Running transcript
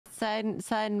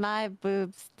sign my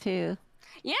boobs too.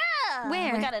 Yeah.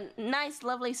 Where? We got a nice,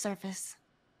 lovely surface.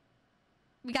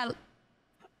 We got.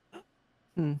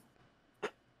 You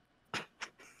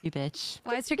bitch.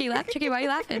 Why is Tricky laughing? Tricky, why are you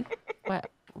laughing?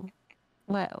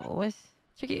 What's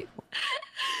Tricky,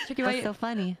 why what's so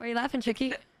funny? are you laughing,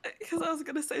 Tricky? Because I was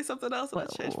gonna say something else and I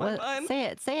changed my mind.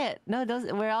 Say it. No,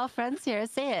 we're all friends here.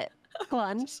 Say it. Go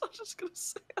on. I'm just gonna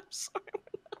say, I'm sorry.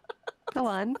 Go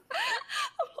on.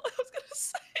 I was gonna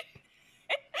say,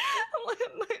 I'm like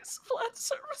a nice flat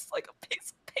surface, like a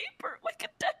piece of paper, we could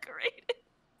decorate it.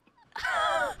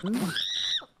 I'm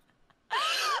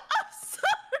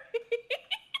sorry.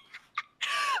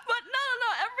 But no,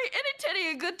 any titty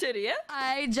a good titty, yeah?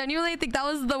 I genuinely think that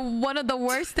was one of the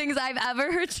worst things I've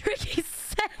ever heard Tricky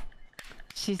say.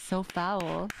 She's so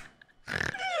foul.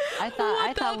 I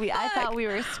thought we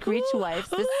were screech wives.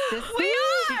 This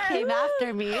she came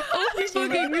after me. She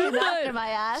came after my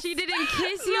ass. She didn't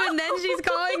kiss you and then she's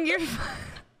calling your.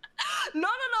 No.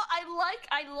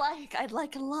 I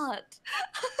like a lot.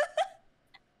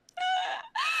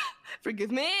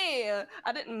 Forgive me.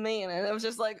 I didn't mean it. It was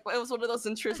just like, it was one of those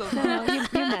intrusive. No, you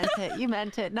meant it. You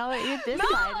meant it. No, this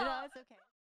side. No, it's okay.